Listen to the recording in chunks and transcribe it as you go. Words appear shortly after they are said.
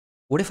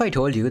What if I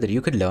told you that you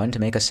could learn to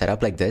make a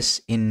setup like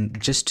this in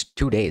just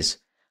 2 days,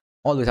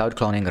 all without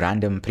cloning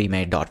random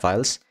pre-made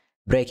 .files,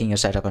 breaking your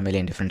setup a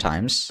million different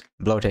times,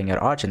 bloating your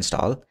Arch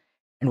install,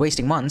 and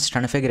wasting months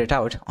trying to figure it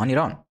out on your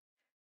own?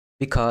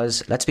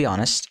 Because, let's be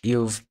honest,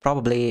 you've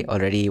probably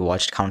already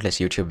watched countless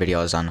YouTube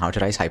videos on how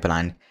to rise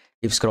Hyprland,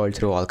 you've scrolled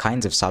through all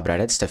kinds of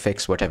subreddits to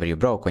fix whatever you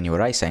broke when you were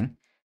rising,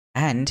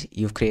 and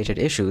you've created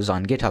issues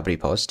on GitHub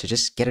repos to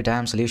just get a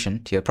damn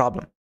solution to your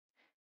problem.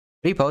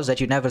 Repos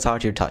that you never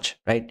thought you'd touch,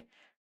 right?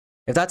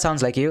 If that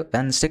sounds like you,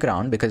 then stick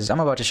around because I'm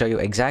about to show you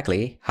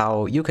exactly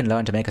how you can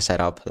learn to make a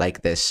setup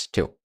like this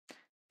too.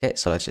 Okay,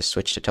 so let's just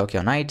switch to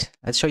Tokyo Night.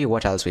 Let's show you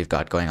what else we've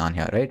got going on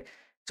here, right?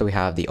 So we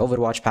have the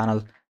Overwatch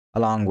panel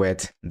along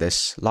with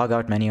this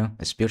logout menu,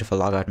 this beautiful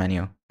logout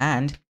menu,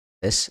 and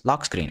this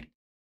lock screen,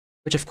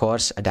 which of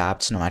course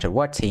adapts no matter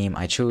what theme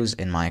I choose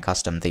in my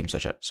custom theme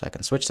switcher. So I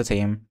can switch the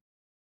theme.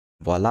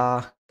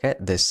 Voila. Okay,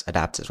 this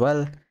adapts as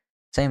well.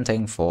 Same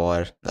thing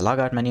for the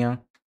logout menu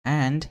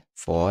and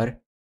for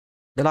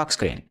the lock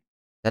screen.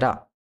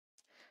 Ta-da.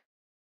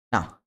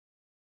 Now,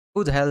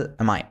 who the hell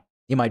am I?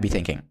 You might be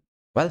thinking.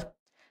 Well,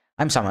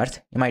 I'm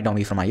Samarth. You might know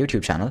me from my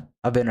YouTube channel.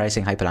 I've been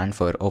rising Hyprland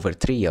for over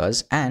 3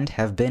 years and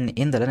have been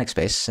in the Linux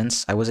space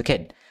since I was a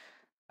kid.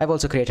 I've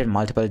also created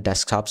multiple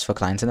desktops for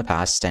clients in the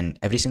past, and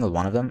every single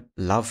one of them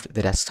loved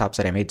the desktops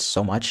that I made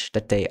so much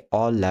that they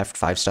all left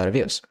 5-star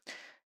reviews.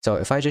 So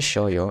if I just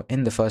show you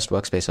in the first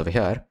workspace over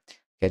here,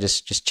 okay,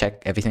 just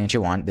check everything that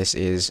you want. This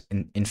is,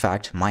 in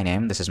fact, my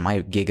name. This is my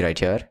gig right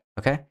here,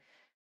 okay?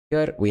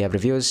 Here we have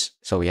reviews.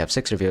 So we have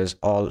 6 reviews,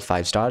 all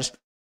 5 stars.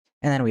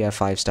 And then we have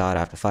 5-star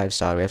after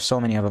 5-star. We have so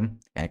many of them.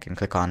 And I can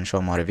click on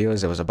show more reviews.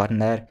 There was a button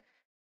there.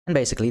 And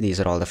basically, these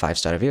are all the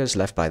 5-star reviews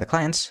left by the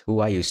clients who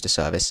I used to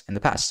service in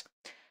the past.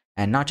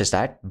 And not just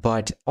that,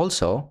 but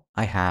also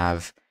I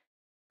have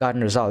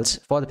gotten results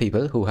for the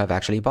people who have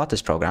actually bought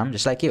this program,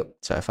 just like you.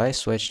 So if I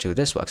switch to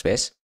this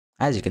workspace,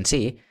 as you can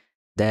see,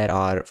 there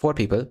are 4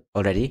 people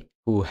already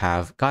who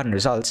have gotten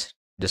results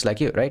just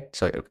like you, right?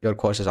 So your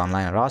courses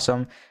online are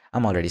awesome.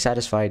 I'm already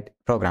satisfied.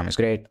 Program is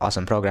great.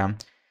 Awesome program.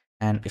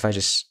 And if I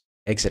just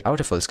exit out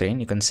of full screen,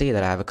 you can see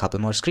that I have a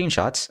couple more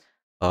screenshots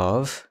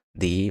of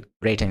the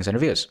ratings and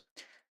reviews.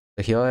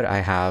 So here I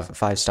have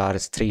 5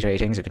 stars, 3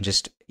 ratings.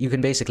 You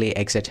can basically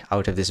exit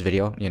out of this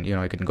video. You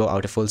know, you can go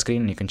out of full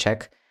screen and you can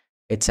check.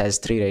 It says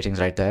 3 ratings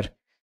right there.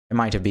 It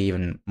might have been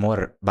even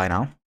more by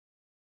now.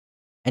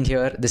 And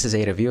here, this is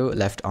a review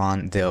left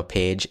on the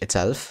page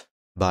itself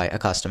by a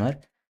customer.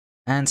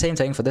 And same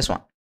thing for this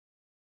one.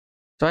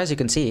 So as you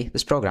can see,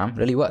 this program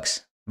really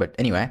works. But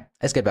anyway,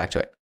 let's get back to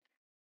it.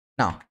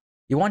 Now,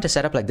 you want a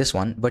setup like this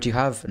one, but you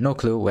have no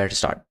clue where to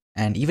start.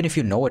 And even if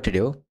you know what to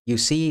do, you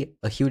see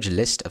a huge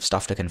list of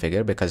stuff to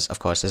configure because, of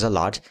course, there's a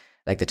lot,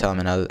 like the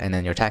terminal, and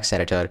then your text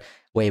editor,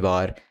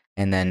 waybar,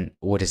 and then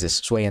what is this,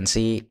 sway and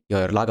see,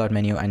 your logout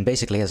menu, and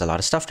basically there's a lot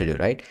of stuff to do,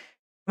 right?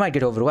 You might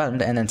get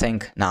overwhelmed and then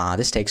think, nah,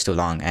 this takes too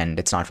long and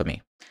it's not for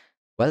me.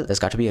 Well, there's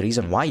got to be a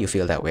reason why you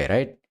feel that way,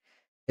 right?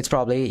 It's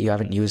probably you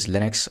haven't used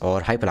Linux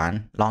or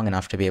Hyprland long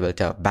enough to be able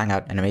to bang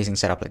out an amazing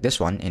setup like this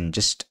one in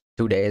just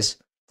 2 days.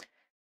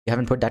 You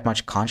haven't put that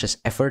much conscious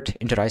effort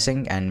into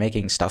rising and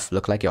making stuff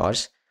look like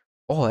yours.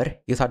 Or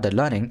you thought that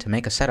learning to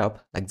make a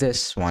setup like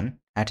this one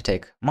had to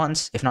take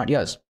months, if not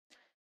years.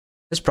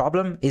 This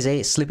problem is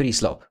a slippery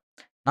slope.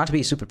 Not to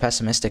be super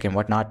pessimistic and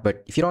whatnot,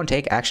 but if you don't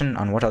take action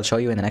on what I'll show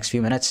you in the next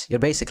few minutes, you're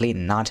basically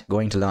not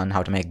going to learn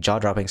how to make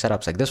jaw-dropping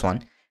setups like this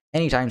one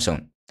anytime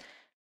soon.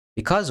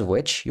 Because of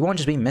which, you won't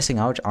just be missing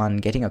out on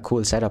getting a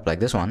cool setup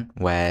like this one,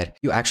 where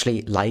you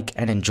actually like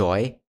and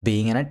enjoy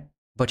being in it,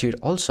 but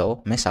you'd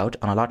also miss out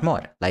on a lot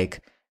more,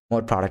 like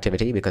more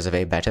productivity because of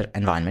a better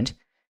environment,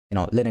 you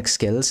know, Linux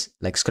skills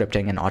like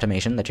scripting and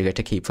automation that you get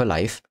to keep for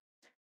life,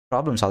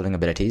 problem-solving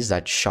abilities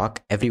that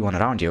shock everyone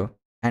around you,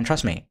 and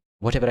trust me,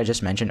 whatever I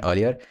just mentioned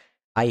earlier,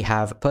 I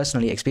have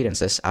personally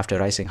experienced this after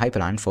rising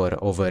Hyprland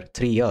for over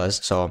 3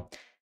 years, so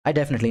I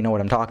definitely know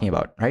what I'm talking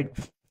about, right?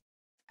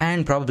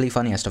 And probably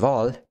funniest of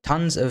all,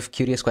 tons of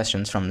curious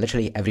questions from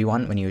literally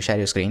everyone when you share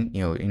your screen.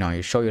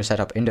 You show your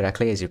setup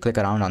indirectly as you click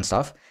around on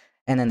stuff,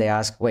 and then they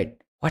ask, wait,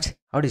 what?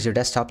 How does your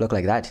desktop look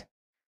like that?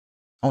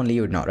 Only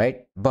you'd know,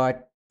 right?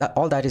 But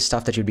all that is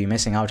stuff that you'd be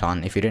missing out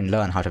on if you didn't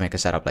learn how to make a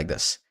setup like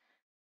this.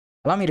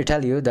 Allow me to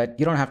tell you that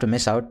you don't have to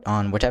miss out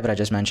on whatever I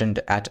just mentioned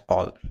at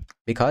all,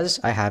 because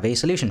I have a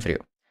solution for you.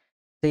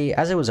 See,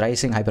 as I was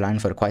rising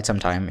Hyprland for quite some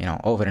time,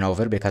 over and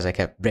over because I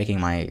kept breaking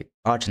my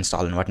Arch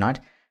install and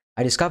whatnot,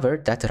 I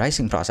discovered that the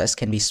rising process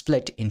can be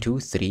split into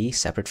 3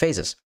 separate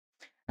phases.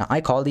 Now, I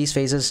call these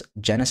phases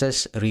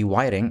Genesis,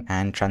 Rewiring,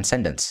 and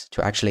Transcendence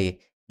to actually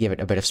give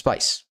it a bit of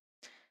spice,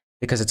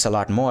 because it's a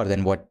lot more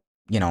than what,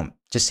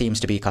 just seems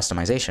to be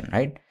customization,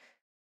 right?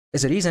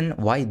 There's a reason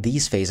why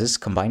these phases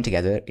combine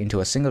together into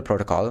a single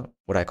protocol,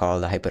 what I call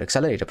the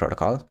HyprAccelerator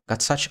protocol,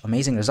 got such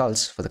amazing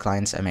results for the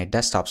clients I made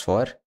desktops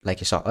for, like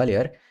you saw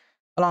earlier,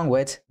 along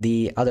with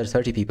the other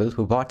 30 people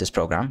who bought this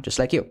program, just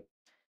like you.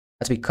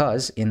 That's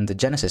because in the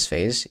Genesis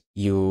phase,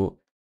 you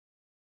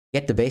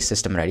get the base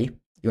system ready,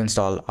 you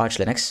install Arch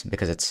Linux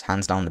because it's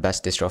hands down the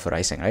best distro for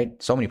ricing,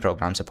 right? So many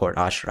programs support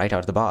Arch right out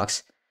of the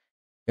box.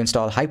 You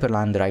install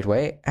Hyprland the right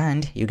way,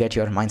 and you get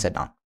your mindset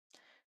down.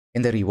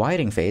 In the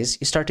rewiring phase,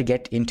 you start to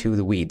get into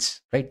the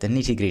weeds, right? The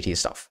nitty-gritty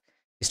stuff.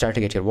 You start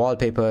to get your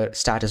wallpaper,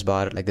 status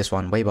bar, like this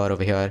one, way bar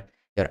over here,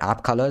 your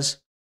app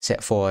colors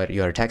set for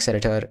your text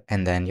editor,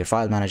 and then your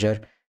file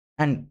manager,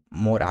 and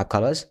more app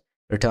colors,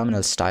 your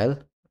terminal style,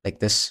 like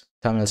this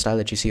terminal style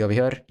that you see over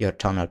here, your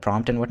terminal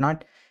prompt and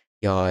whatnot,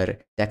 your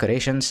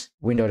decorations,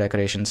 window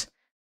decorations,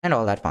 and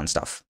all that fun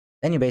stuff.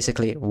 Then you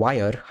basically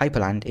wire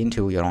Hyprland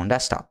into your own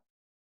desktop.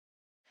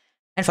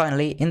 And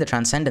finally, in the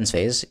transcendence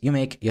phase, you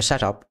make your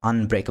setup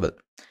unbreakable.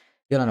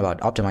 You learn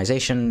about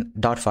optimization,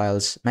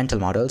 dotfiles, mental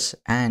models,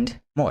 and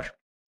more.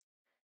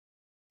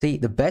 See,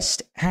 the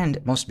best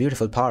and most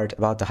beautiful part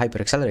about the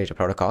HyprAccelerator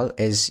protocol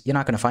is you're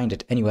not going to find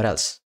it anywhere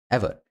else,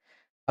 ever.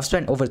 I've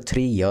spent over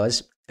 3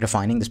 years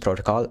refining this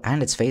protocol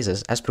and its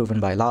phases, as proven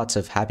by lots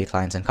of happy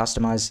clients and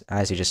customers,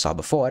 as you just saw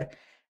before,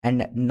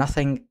 and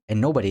nothing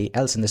and nobody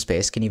else in the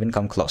space can even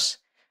come close.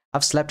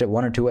 I've slept at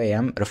 1 or 2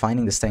 a.m.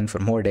 refining this thing for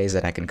more days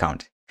than I can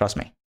count. Trust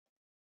me.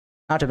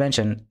 Not to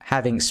mention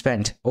having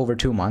spent over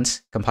 2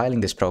 months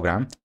compiling this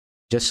program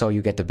just so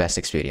you get the best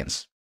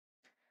experience.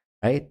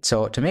 Right?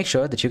 So to make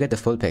sure that you get the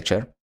full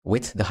picture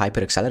with the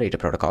HyprAccelerator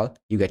protocol,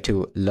 you get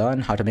to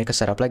learn how to make a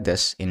setup like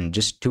this in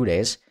just 2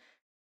 days.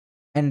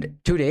 And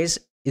 2 days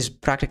is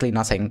practically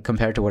nothing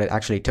compared to what it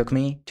actually took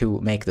me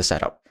to make the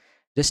setup.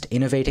 Just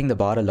innovating the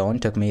bar alone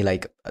took me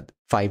like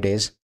 5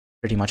 days,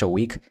 pretty much a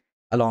week,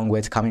 along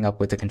with coming up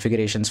with the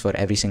configurations for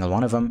every single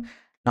one of them.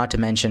 Not to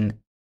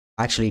mention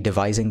actually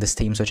devising this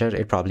theme switcher,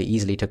 it probably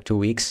easily took 2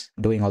 weeks,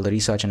 doing all the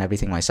research and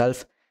everything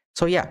myself.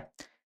 So yeah,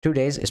 2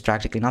 days is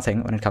practically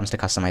nothing when it comes to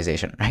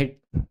customization, right?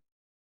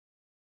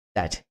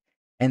 That.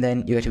 And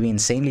then you get to be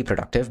insanely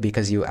productive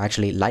because you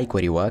actually like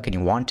where you work and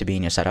you want to be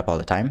in your setup all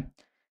the time.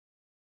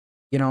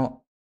 You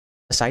know,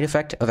 a side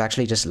effect of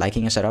actually just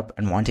liking your setup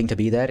and wanting to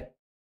be there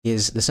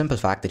is the simple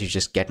fact that you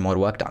just get more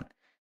work done.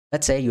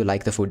 Let's say you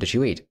like the food that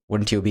you eat.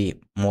 Wouldn't you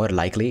be more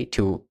likely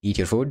to eat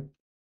your food?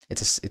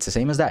 It's the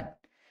same as that.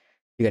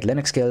 You get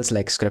Linux skills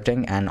like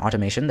scripting and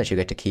automation that you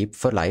get to keep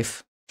for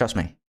life. Trust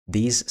me,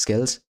 these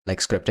skills like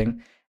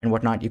scripting and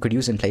whatnot, you could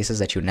use in places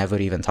that you never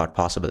even thought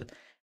possible.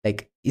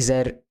 Like, is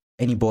there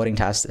any boring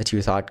task that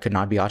you thought could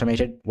not be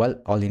automated?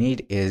 Well, all you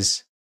need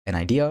is an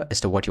idea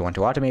as to what you want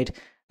to automate,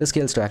 the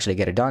skills to actually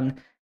get it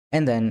done,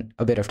 and then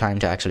a bit of time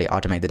to actually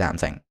automate the damn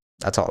thing.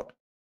 That's all.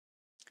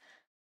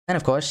 And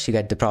of course, you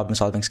get the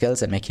problem-solving skills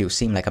that make you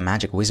seem like a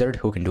magic wizard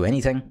who can do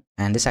anything.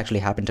 And this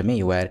actually happened to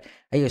me, where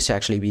I used to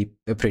actually be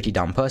a pretty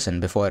dumb person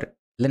before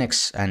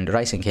Linux and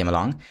ricing came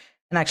along,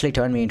 and actually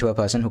turned me into a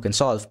person who can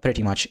solve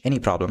pretty much any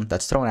problem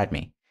that's thrown at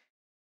me.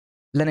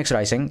 Linux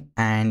ricing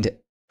and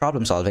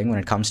problem solving when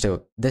it comes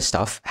to this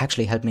stuff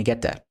actually helped me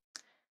get there.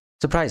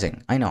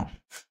 Surprising, I know,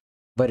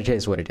 but it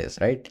is what it is,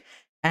 right?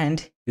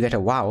 And you get a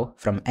wow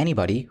from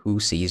anybody who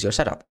sees your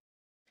setup.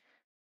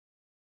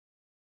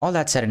 All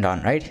that said and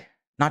done, right?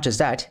 Not just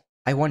that,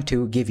 I want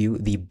to give you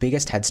the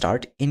biggest head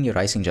start in your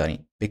ricing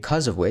journey,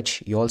 because of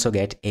which you also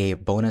get a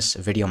bonus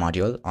video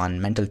module on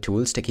mental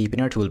tools to keep in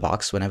your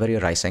toolbox whenever you're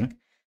ricing.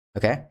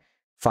 Okay?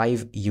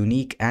 5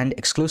 unique and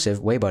exclusive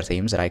waybar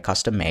themes that I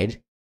custom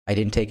made. I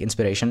didn't take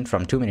inspiration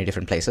from too many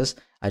different places.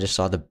 I just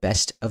saw the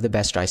best of the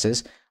best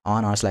rices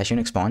on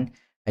r/unixporn.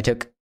 I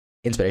took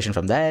inspiration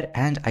from there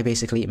and I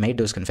basically made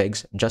those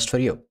configs just for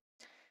you.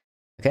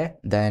 Okay?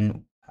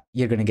 Then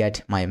you're going to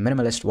get my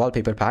minimalist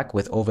wallpaper pack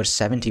with over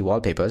 70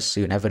 wallpapers, so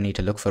you never need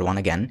to look for one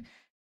again.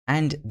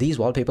 And these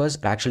wallpapers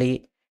are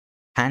actually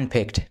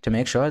handpicked to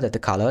make sure that the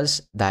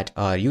colors that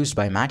are used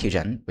by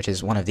Mathugen, which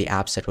is one of the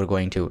apps that we're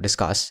going to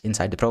discuss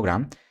inside the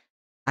program,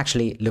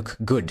 actually look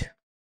good.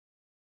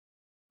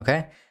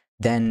 Okay?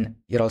 Then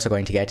you're also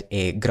going to get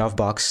a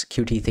Grovbox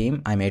Qt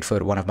theme I made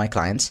for one of my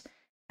clients.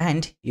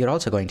 And you're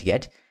also going to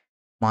get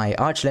my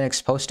Arch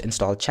Linux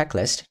post-install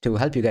checklist to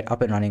help you get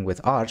up and running with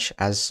Arch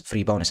as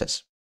free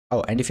bonuses.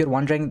 Oh, and if you're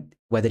wondering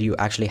whether you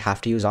actually have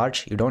to use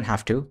Arch, you don't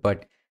have to,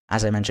 but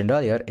as I mentioned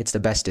earlier, it's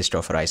the best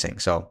distro for ricing.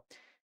 So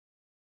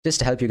just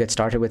to help you get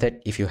started with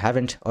it, if you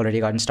haven't already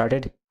gotten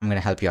started, I'm going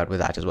to help you out with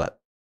that as well.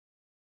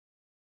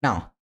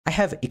 Now, I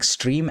have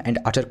extreme and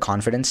utter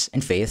confidence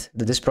and faith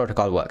that this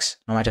protocol works,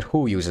 no matter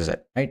who uses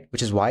it, right?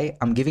 Which is why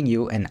I'm giving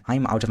you an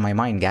I'm out of my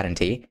mind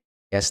guarantee.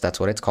 Yes, that's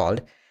what it's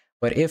called.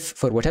 But if,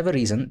 for whatever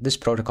reason, this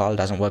protocol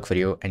doesn't work for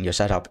you and your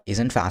setup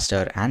isn't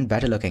faster and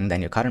better looking than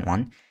your current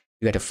one,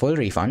 you get a full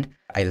refund.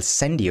 I'll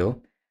send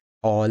you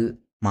all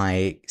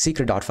my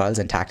secret dot files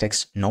and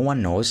tactics no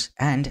one knows,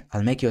 and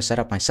I'll make you a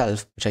setup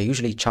myself, which I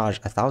usually charge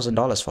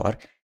 $1,000 for,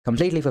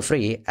 completely for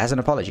free as an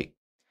apology.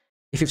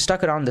 If you've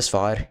stuck around this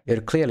far,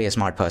 you're clearly a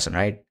smart person,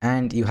 right?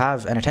 And you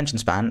have an attention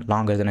span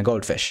longer than a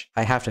goldfish.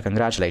 I have to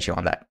congratulate you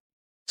on that.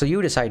 So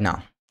you decide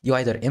now. You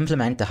either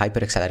implement the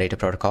HyprAccelerator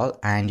protocol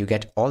and you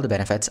get all the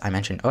benefits I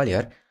mentioned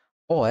earlier,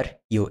 or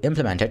you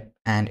implement it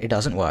and it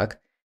doesn't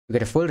work, you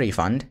get a full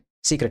refund,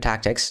 secret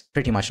tactics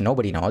pretty much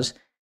nobody knows,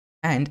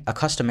 and a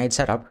custom-made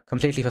setup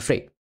completely for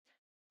free.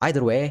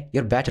 Either way,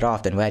 you're better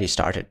off than where you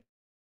started.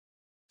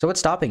 So what's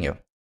stopping you?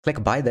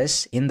 Click buy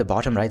this in the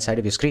bottom right side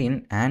of your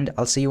screen and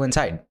I'll see you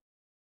inside.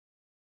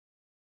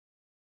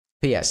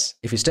 P.S.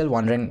 If you're still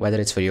wondering whether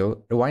it's for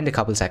you, rewind a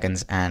couple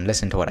seconds and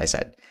listen to what I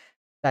said.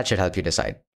 That should help you decide.